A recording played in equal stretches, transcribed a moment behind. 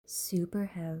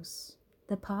Superhouse,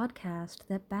 the podcast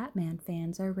that Batman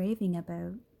fans are raving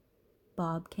about.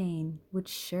 Bob Kane would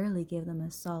surely give them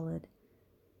a solid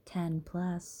 10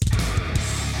 plus.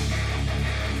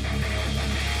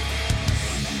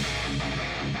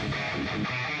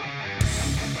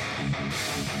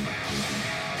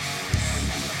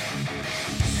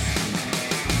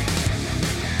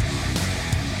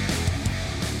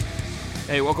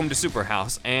 Hey, welcome to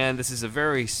Superhouse, and this is a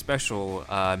very special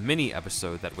mini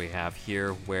episode that we have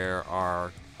here where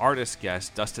our artist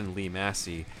guest, Dustin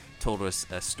Massey, told us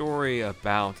a story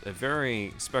about a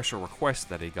very special request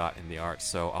that he got in the art,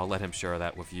 so I'll let him share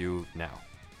that with you now.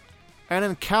 An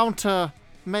encounter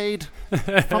made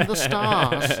from the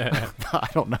stars. I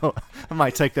don't know. I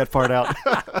might take that part out.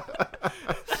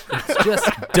 It's just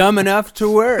dumb enough to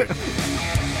work.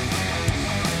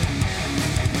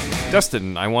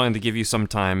 Dustin, I wanted to give you some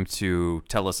time to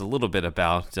tell us a little bit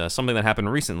about something that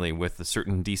happened recently with a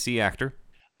certain DC actor.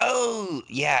 Oh,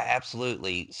 yeah,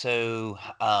 absolutely. So,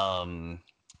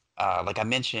 like I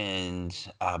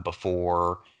mentioned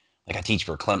before, like I teach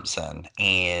for Clemson,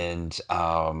 and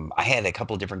I had a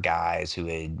couple of different guys who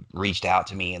had reached out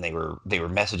to me, and they were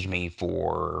messaging me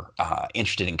for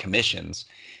interested in commissions,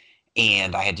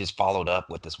 and I had just followed up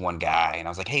with this one guy, and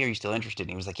I was like, "Hey, are you still interested?"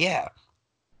 And he was like, "Yeah."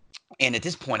 And at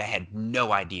this point, I had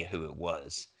no idea who it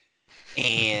was,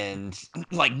 and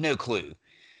like no clue.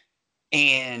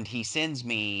 And he sends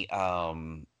me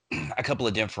a couple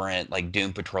of different like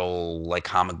Doom Patrol like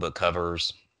comic book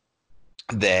covers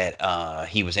that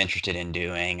he was interested in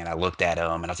doing, and I looked at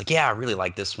them and I was like, yeah, I really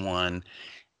like this one.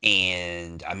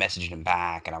 And I messaged him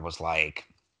back and I was like,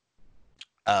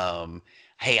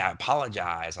 hey, I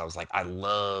apologize. I was like, I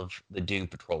love the Doom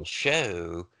Patrol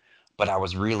show, but I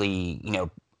was really,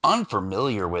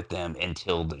 unfamiliar with them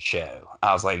until the show.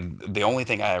 I was like, the only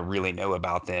thing I really know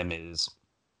about them is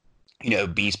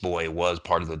Beast Boy was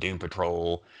part of the Doom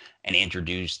Patrol and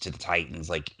introduced to the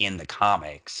Titans like in the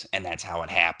comics, and that's how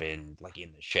it happened, like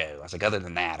in the show. I was like, other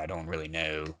than that, I don't really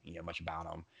know, much about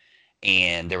them.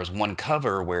 And there was one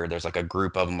cover where there's like a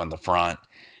group of them on the front,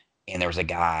 and there was a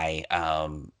guy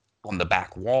on the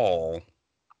back wall,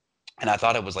 and I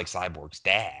thought it was like Cyborg's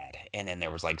dad. And then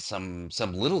there was like some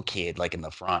little kid like in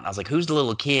the front. I was like, who's the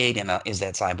little kid? And is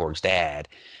that Cyborg's dad?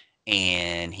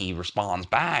 And he responds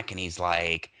back and he's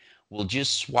like, we'll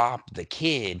just swap the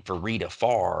kid for Rita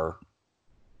Farr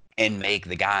and make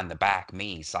the guy in the back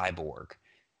me, Cyborg.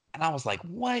 And I was like,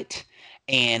 what?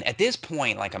 And at this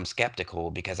point, like, I'm skeptical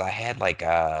because I had like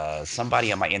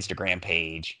somebody on my Instagram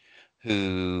page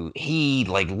who he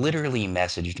like literally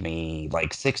messaged me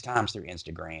like 6 times through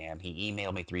Instagram. He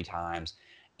emailed me 3 times.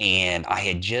 And I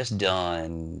had just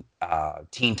done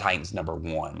Teen Titans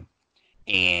 #1.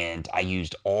 And I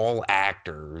used all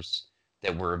actors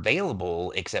that were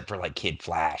available except for like Kid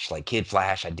Flash. Like Kid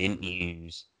Flash, I didn't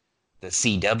use the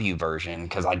CW version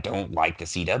because I don't like the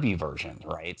CW version,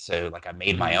 right? So like I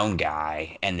made my own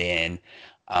guy, and then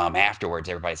afterwards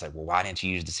everybody's like, "Well, why didn't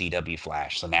you use the CW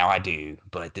Flash?" So now I do.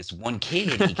 But this one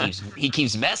kid, he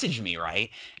keeps messaging me, right?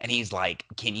 And he's like,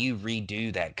 "Can you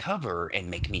redo that cover and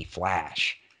make me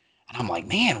Flash?" And I'm like,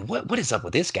 "Man, what is up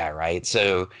with this guy?" Right?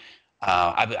 So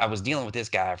I was dealing with this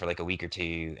guy for like a week or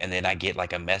two, and then I get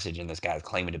like a message, and this guy's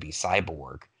claiming to be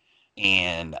Cyborg.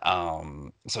 And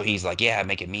so he's like, yeah,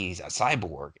 make it me, he's a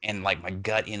cyborg. And like my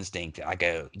gut instinct, I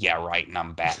go, yeah, right, and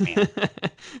I'm Batman.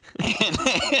 and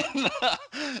then,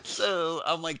 so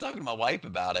I'm like talking to my wife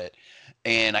about it,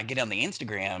 and I get on the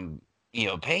Instagram,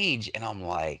 page, and I'm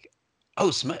like,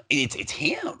 oh, it's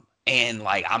him. And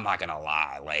like, I'm not gonna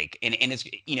lie, like, and it's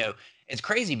it's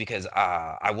crazy because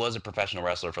I was a professional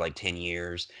wrestler for like 10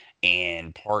 years,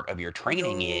 and part of your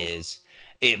training is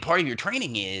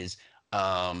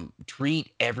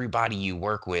treat everybody you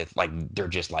work with like they're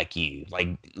just like you.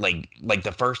 Like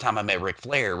the first time I met Ric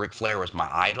Flair was my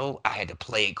idol. I had to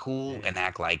play it cool and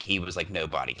act like he was like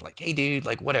nobody. Like, hey dude,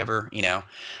 like whatever,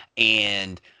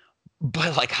 And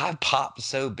but like I popped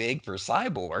so big for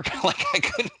Cyborg, like I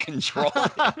couldn't control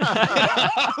it.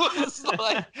 I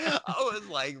was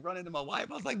like running to my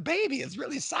wife. I was like, "Baby, it's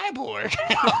really Cyborg."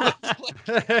 I was like,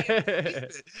 I can't believe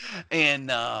it. And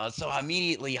so I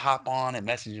immediately hop on and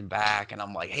message him back, and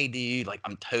I'm like, "Hey, dude, like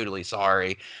I'm totally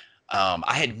sorry.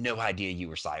 I had no idea you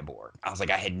were Cyborg." I was like,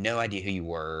 "I had no idea who you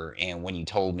were." And when you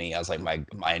told me, I was like, my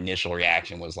initial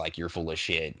reaction was like, "You're full of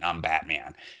shit. I'm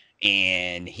Batman."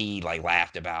 And he like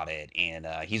laughed about it, and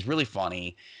he's really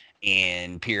funny.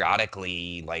 And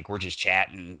periodically, like we're just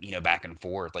chatting, back and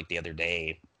forth. Like the other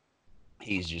day,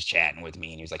 he's just chatting with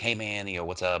me, and he was like, "Hey man,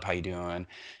 what's up? How you doing?"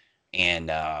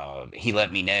 And he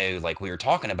let me know, like we were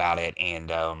talking about it,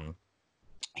 and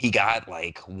he got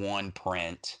like one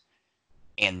print,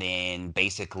 and then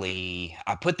basically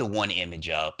I put the one image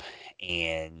up,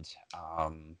 and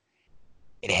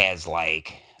it has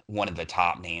like one of the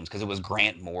top names because it was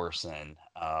Grant Morrison,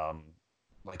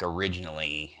 like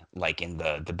originally, like in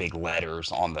the big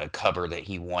letters on the cover that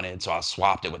he wanted. So I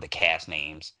swapped it with the cast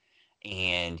names,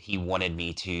 and he wanted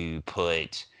me to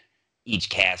put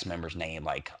each cast member's name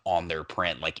like on their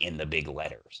print, like in the big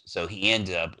letters. So he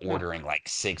ended up ordering like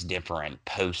 6 different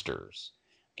posters,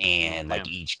 Oh, and like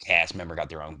damn. each cast member got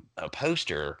their own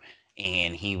poster.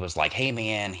 And he was like, "Hey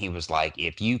man," he was like,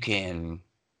 "if you can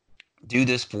do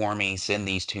this for me, send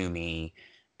these to me,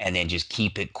 and then just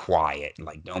keep it quiet.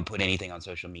 Like, don't put anything on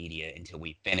social media until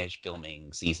we finish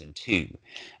filming season 2."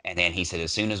 And then he said,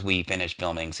 "As soon as we finish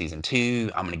filming season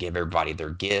 2, I'm going to give everybody their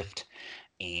gift,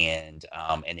 and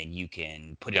then you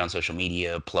can put it on social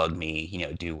media, plug me,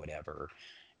 do whatever."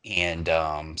 And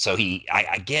so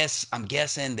I guess I'm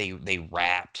guessing they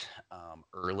wrapped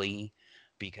early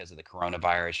because of the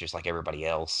coronavirus, just like everybody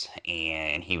else.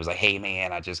 And he was like, "Hey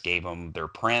man, I just gave them their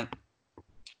print.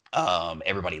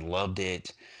 Everybody loved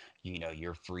it.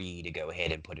 You're free to go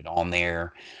ahead and put it on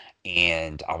there."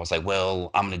 And I was like,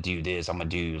 "Well, I'm gonna do this. I'm gonna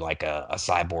do like a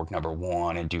cyborg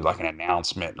 #1 and do like an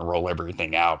announcement and roll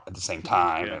everything out at the same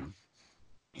time."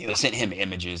 Yeah. And sent him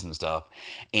images and stuff.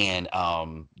 And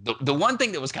the one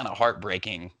thing that was kind of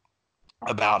heartbreaking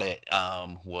about it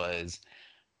was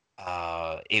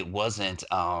it wasn't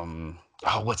oh,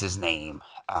 what's his name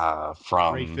Ray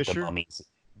from the Fisher. Mummies?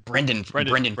 Brendan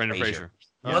Brendan Fraser. Fraser. It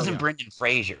Oh Yeah. wasn't yeah. Brendan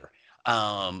Fraser.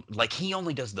 Like he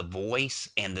only does the voice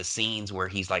and the scenes where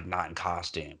he's like not in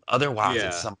costume. Otherwise,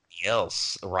 it's Yeah. somebody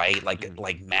else, right? Like Mhm.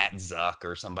 like Matt Zuck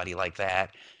or somebody like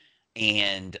that.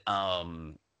 And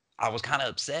I was kind of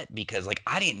upset because like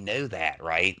I didn't know that,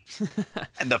 right?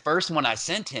 And the first one I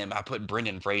sent him, I put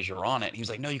Brendan Fraser on it. He was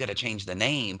like, "No, you got to change the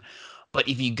name." But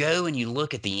if you go and you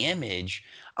look at the image,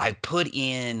 I put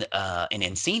in an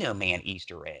Encino Man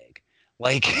Easter egg.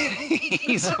 Like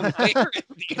he's wearing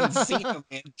the Encino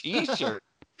Man T-shirt.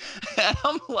 And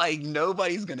I'm like,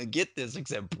 nobody's gonna get this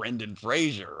except Brendan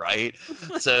Fraser, right?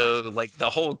 So like the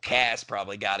whole cast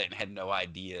probably got it and had no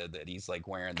idea that he's like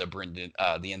wearing the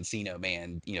Encino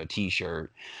Man,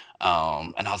 T-shirt.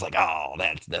 And I was like, oh,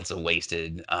 that's a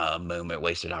wasted moment,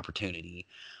 wasted opportunity.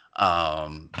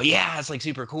 But yeah, it's like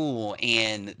super cool.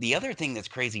 And the other thing that's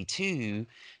crazy too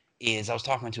is I was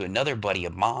talking to another buddy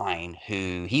of mine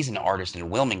who he's an artist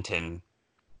in Wilmington,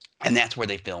 and that's where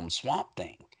they filmed Swamp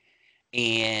Thing.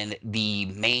 And the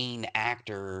main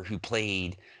actor who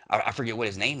played, I forget what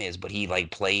his name is, but he like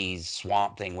plays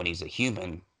Swamp Thing when he's a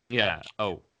human. Yeah.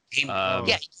 Oh. Yeah.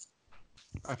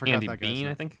 Oh, I forgot Andy that guy's Bean, I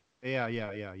name. think. Yeah.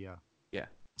 Yeah.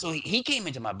 So he came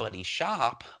into my buddy's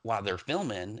shop while they're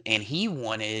filming, and he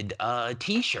wanted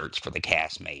T-shirts for the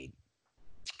cast made.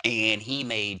 And he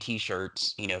made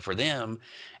T-shirts, for them.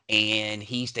 And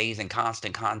he stays in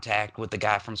constant contact with the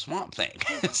guy from Swamp Thing.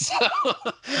 So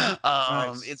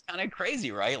Nice. it's kind of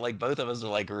crazy, right? Like both of us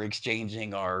are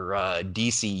exchanging our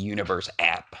DC Universe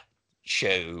app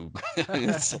show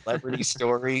celebrity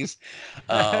stories.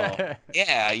 Yeah,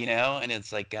 and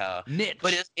it's like, but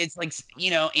Niche. it's like,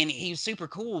 and he's super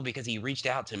cool because he reached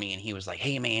out to me and he was like,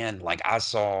 "Hey man, like I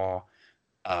saw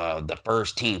the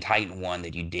first Teen Titan one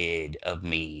that you did of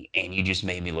me, and you just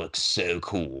made me look so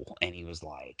cool." And he was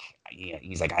like, "Yeah,"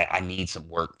 he's like, I need some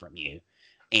work from you."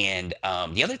 And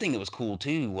the other thing that was cool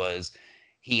too was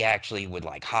he actually would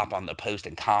like hop on the post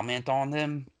and comment on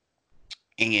them.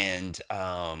 And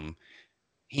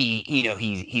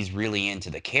he's really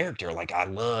into the character. Like I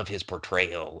love his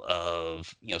portrayal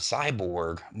of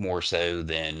Cyborg more so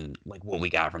than like what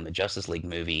we got from the Justice League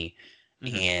movie.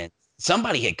 Hmm. And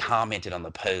somebody had commented on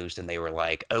the post and they were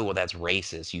like, "Oh, well, that's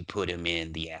racist. You put him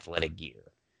in the athletic gear."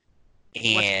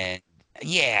 What? And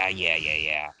yeah.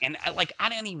 And I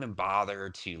didn't even bother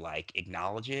to like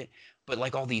acknowledge it, but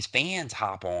like all these fans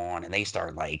hop on and they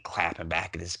start like clapping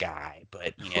back at this guy.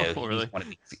 But Oh, he's really? one of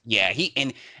these. Yeah, he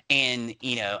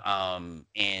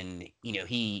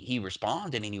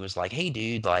responded and he was like, "Hey,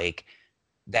 dude, like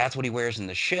that's what he wears in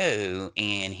the show,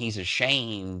 and he's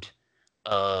ashamed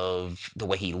of the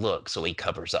way he looks, so he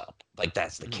covers up. Like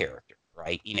that's the Mhm. character,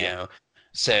 right? Yeah.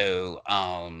 So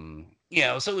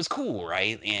so it was cool,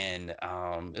 right? And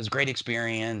it was a great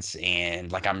experience,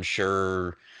 and like I'm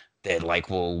sure that like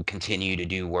we'll continue to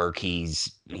do work.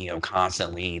 He's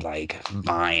constantly like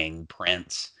buying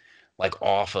prints like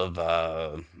off of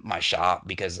my shop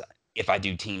because if I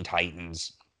do Teen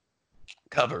Titans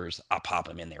covers, I pop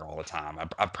him in there all the time.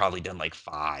 I've probably done like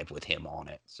 5 with him on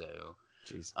it. So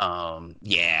Jeez.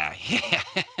 yeah, yeah.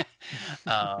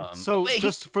 So, but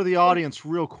just for the audience,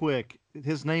 real quick,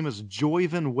 his name is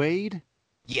Joyven Wade.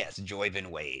 yes, Joyven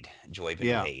Wade. Joyven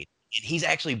Yeah. Wade. And he's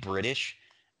actually British,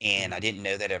 and Mhm. I didn't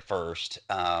know that at first.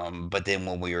 But then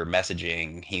when we were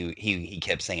messaging, he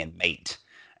kept saying mate.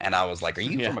 And I was like, "Are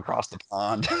you Yeah. from across the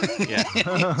pond?" Yeah. He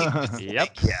was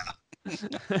Yep. like,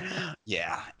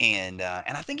 yeah. And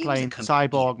I think he was a Playing comedian.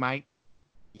 Cyborg, mate.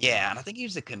 Yeah, and I think he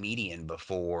was a comedian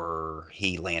before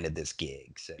he landed this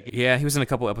gig. So Yeah, he was in a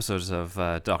couple episodes of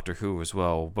Doctor Who as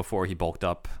well before he bulked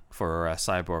up for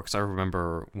Cyborg. So I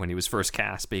remember when he was first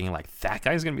cast being like, that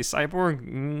guy's going to be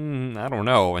Cyborg? I don't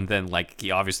know. And then like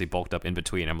he obviously bulked up in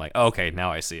between. I'm like, okay,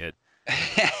 now I see it.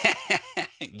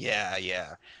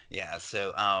 yeah.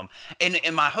 So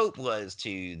and my hope was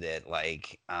too that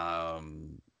like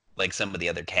some of the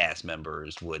other cast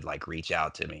members would like reach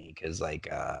out to me because like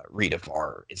Rita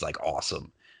Farr is like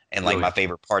awesome. And like Oh, my yeah.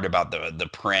 favorite part about the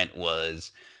print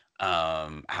was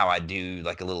how I do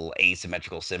like a little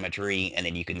asymmetrical symmetry, and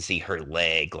then you can see her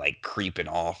leg like creeping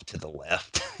off to the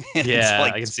left. And it's Yeah,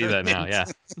 like I can see that now. Yeah.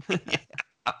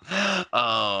 yeah.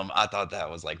 I thought that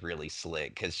was like really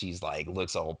slick because she's like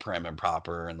looks all prim and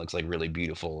proper and looks like really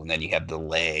beautiful, and then you have the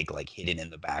leg like hidden in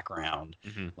the background,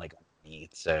 Hmm. like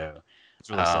underneath. So, It's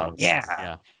really solid. yeah.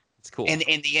 Yeah. It's cool. And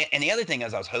the other thing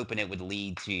is, I was hoping it would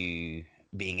lead to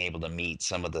being able to meet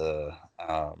some of the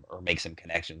or make some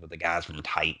connections with the guys from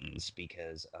Titans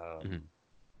because Hmm.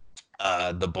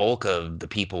 the bulk of the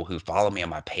people who follow me on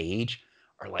my page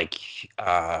are like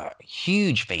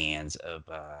huge fans of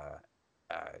uh,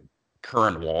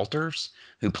 Curran Walters,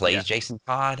 who Yeah. plays Jason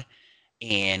Todd.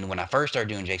 And when I first started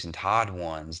doing Jason Todd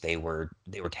ones, they were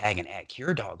tagging at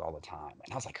Cure Dog all the time,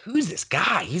 and I was like, "Who's this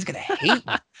guy? He's gonna hate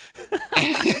me."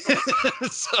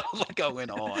 So like I went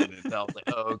on, and I was like,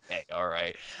 oh, "Okay, all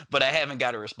right," but I haven't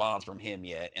got a response from him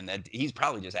yet, and that he's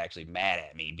probably just actually mad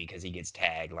at me because he gets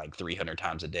tagged like 300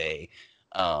 times a day,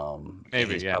 and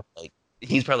Maybe, yeah.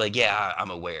 he's probably like, "Yeah, I'm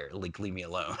aware. Like, leave me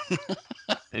alone."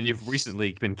 And you've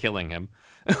recently been killing him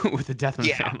with the Deathman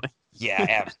Yeah. family. Yeah,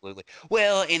 absolutely.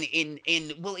 Well, and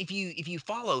well, if you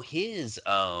follow his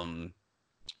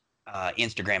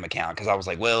Instagram account, because I was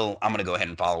like, well, I'm gonna go ahead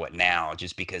and follow it now,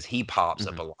 just because he pops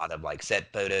up Hmm. a lot of like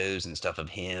set photos and stuff of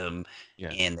him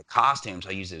Yeah. in the costumes.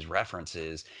 I use his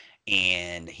references,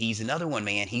 and he's another one,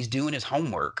 man. He's doing his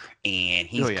homework, and Oh,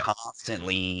 he's yeah.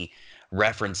 constantly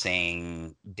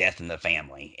referencing Death in the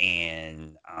Family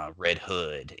and Red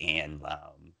Hood and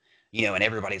and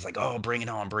everybody's like, "Oh, bring it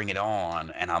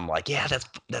on," and I'm like, "Yeah,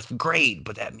 that's great,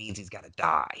 but that means he's got to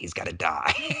die. He's got to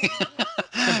die." you know,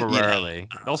 Temporarily.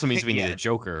 It also means we need yeah, a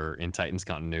Joker in Titans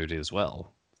continuity as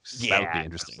well. That would be yeah,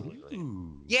 interesting. absolutely.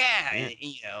 Ooh. Yeah,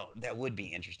 Yeah. that would be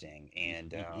interesting.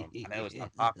 And I know it's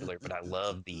not popular, but I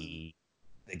love the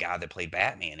guy that played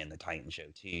Batman in the Titan show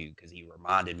too, because he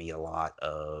reminded me a lot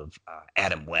of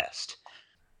Adam West.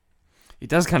 He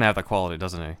does kind of have that quality,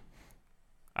 doesn't he?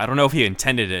 I don't know if he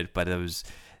intended it, but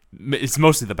it's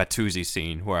mostly the Batusi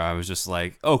scene where I was just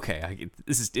like, okay,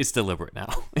 it's deliberate now.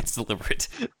 It's deliberate.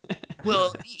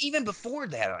 Well, even before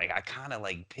that, like I kind of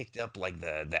like picked up like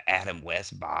the Adam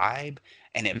West vibe,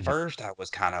 and at Mhm. first I was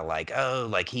kind of like, oh,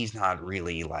 like he's not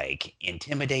really like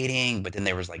intimidating, but then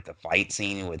there was like the fight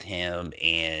scene with him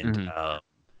and Mhm.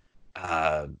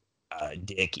 uh,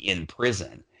 Dick in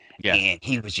prison, Yeah. and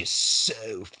he was just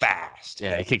so fast,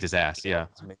 Yeah, he and kicked his ass. all Yeah.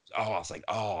 his moves.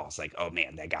 Oh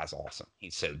man, that guy's awesome.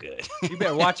 He's so good. You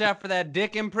better watch out for that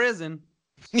dick in prison.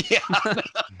 Yeah.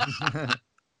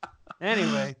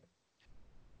 Anyway,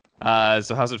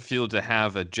 So how's it feel to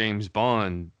have a James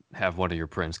Bond have one of your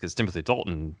prints? Because Timothy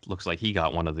Dalton looks like he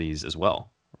got one of these as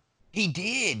well. He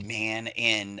did, man,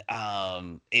 and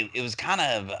it was kind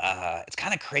of it's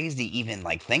kind of crazy to even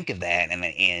like think of that,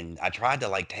 and I tried to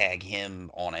like tag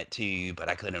him on it too, but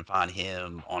I couldn't find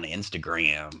him on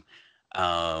Instagram.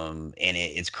 And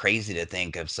it's crazy to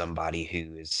think of somebody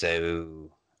who is so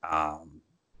um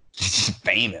just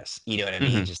famous, you know what I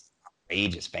mean? Hmm. Just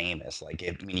outrageous famous. Like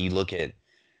I mean, you look at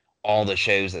all the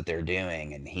shows that they're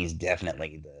doing, and he's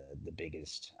definitely the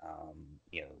biggest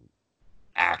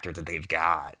actor that they've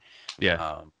got.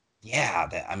 Yeah. Yeah,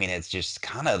 I mean, it's just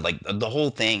kind of like the whole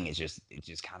thing is just it's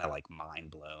just kind of like mind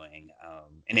blowing.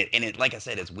 And it like I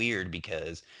said, it's weird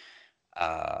because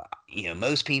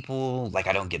most people like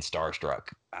I don't get starstruck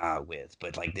with,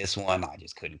 but like this one, I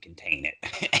just couldn't contain it.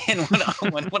 And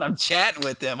when I'm chatting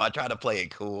with them, I try to play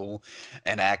it cool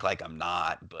and act like I'm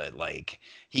not, but like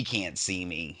he can't see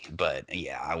me. But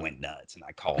yeah, I went nuts and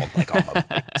I called like all my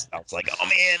buddies. I was like, "Oh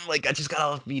man, like I just got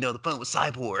off the phone with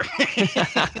Cyborg."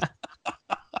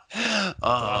 that's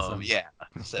awesome. Yeah.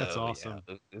 That's So yeah, awesome.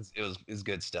 it was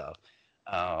good stuff.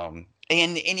 And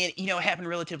it happened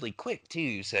relatively quick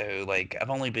too. So like I've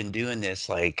only been doing this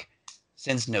like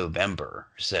since November.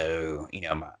 So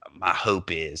my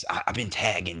hope is I've been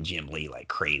tagging Jim Lee like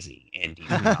crazy, and he's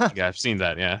not. Yeah, I've seen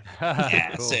that. Yeah.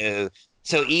 Yeah. Cool.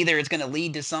 So either it's going to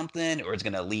lead to something, or it's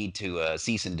going to lead to a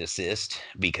cease and desist,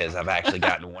 because I've actually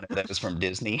gotten one of those from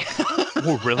Disney.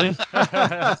 Oh, really?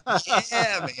 Yeah,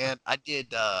 man. I did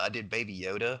Baby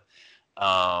Yoda,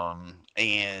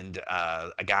 and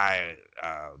a guy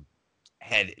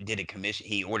did a commission.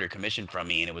 He ordered commission from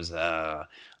me, and it was a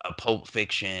Pulp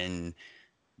Fiction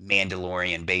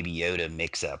Mandalorian Baby Yoda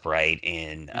mix up, right?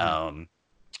 And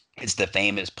it's the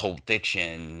famous Pulp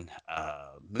Fiction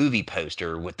movie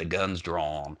poster with the guns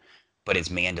drawn, but it's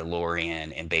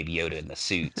Mandalorian and Baby Yoda in the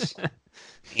suits.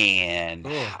 And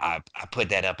Cool. I put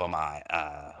that up on my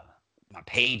my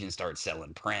page and started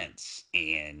selling prints,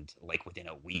 and like within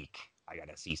a week I got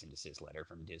a cease and desist letter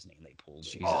from Disney, and they pulled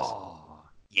it. Oh.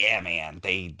 Yeah, man,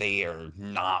 they are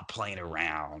not playing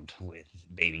around with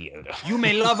Baby Yoda. You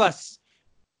may love us,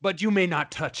 but you may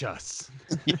not touch us.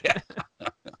 Yeah.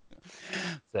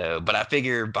 So, but I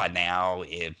figure by now,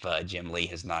 if Jim Lee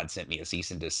has not sent me a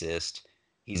cease and desist,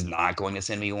 he's not going to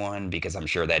send me one, because I'm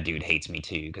sure that dude hates me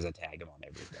too, because I tagged him on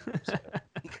everything.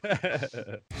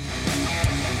 So.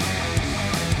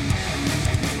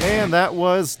 And that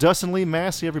was Dustin Lee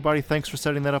Massey, everybody. Thanks for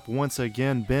setting that up once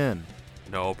again, Ben.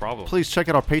 No problem. Please check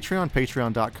out our Patreon,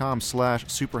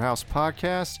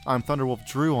 patreon.com/superhousepodcast. I'm Thunderwolf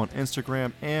Drew on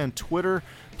Instagram and Twitter.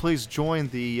 Please join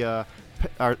the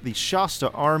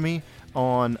Shasta Army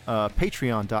on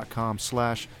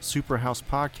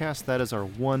patreon.com/superhousepodcast. That is our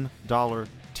 $1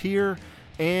 tier.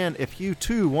 And if you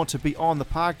too want to be on the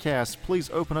podcast, please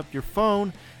open up your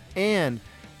phone and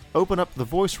open up the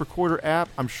voice recorder app.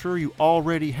 I'm sure you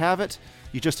already have it.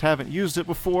 You just haven't used it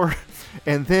before.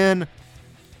 And then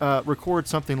record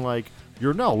something like,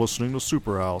 "You're now listening to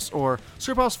Superhouse," or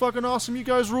 "Superhouse fucking awesome, you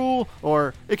guys rule,"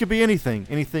 or it could be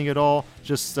anything at all,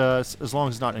 just as long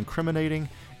as it's not incriminating.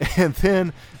 And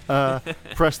then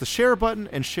press the share button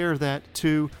and share that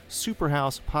to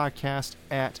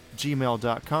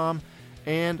superhousepodcast@gmail.com,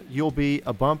 and you'll be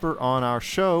a bumper on our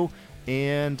show.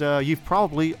 And you've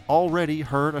probably already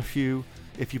heard a few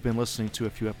if you've been listening to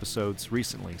a few episodes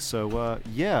recently. So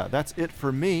yeah, that's it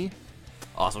for me.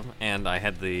 Awesome. And I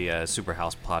had the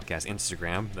Superhouse Podcast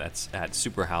Instagram. That's at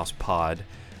SuperhousePod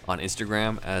on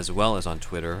Instagram as well as on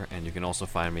Twitter. And you can also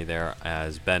find me there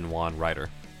as Ben Juan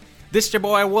Writer. This your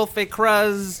boy Wolfie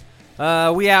Cruz.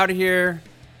 We out here.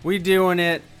 We doing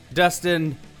it.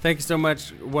 Dustin, thank you so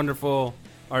much. Wonderful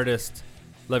artist.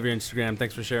 Love your Instagram.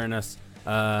 Thanks for sharing us.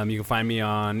 You can find me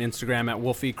on Instagram at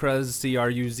Wolfie Cruz,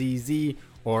 CRUZZ,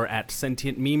 or at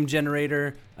Sentient Meme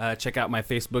Generator. Check out my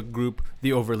Facebook group,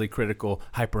 The Overly Critical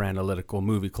Hyperanalytical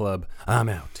Movie Club. I'm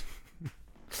out.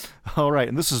 All right,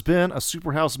 and this has been a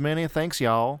Superhouse Mania. Thanks,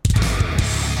 y'all.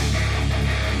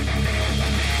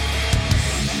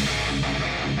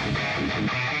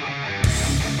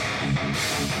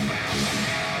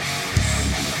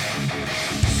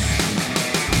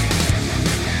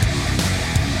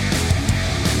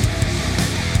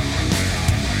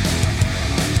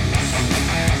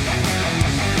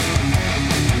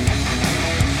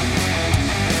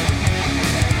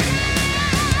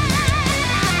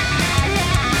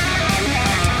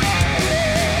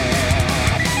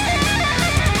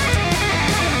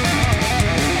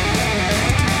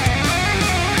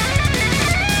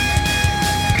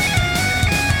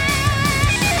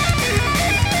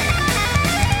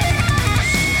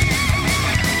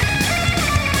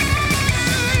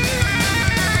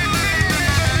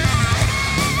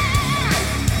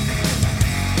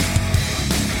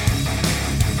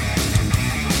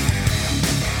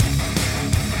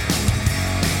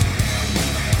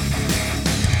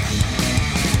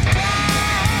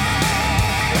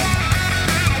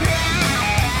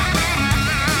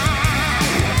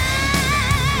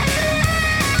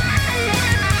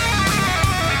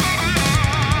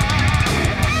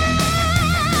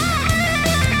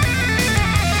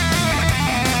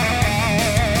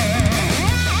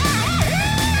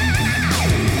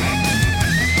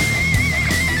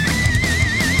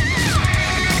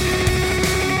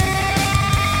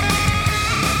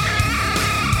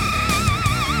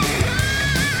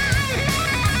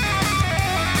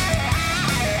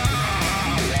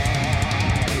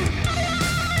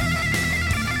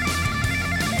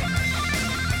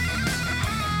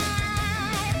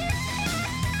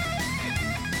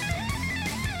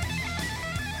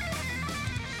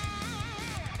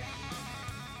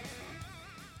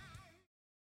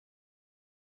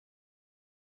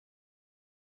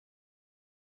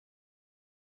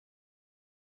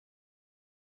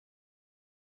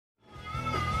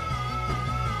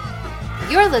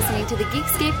 You're listening to the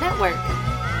Geekscape Network.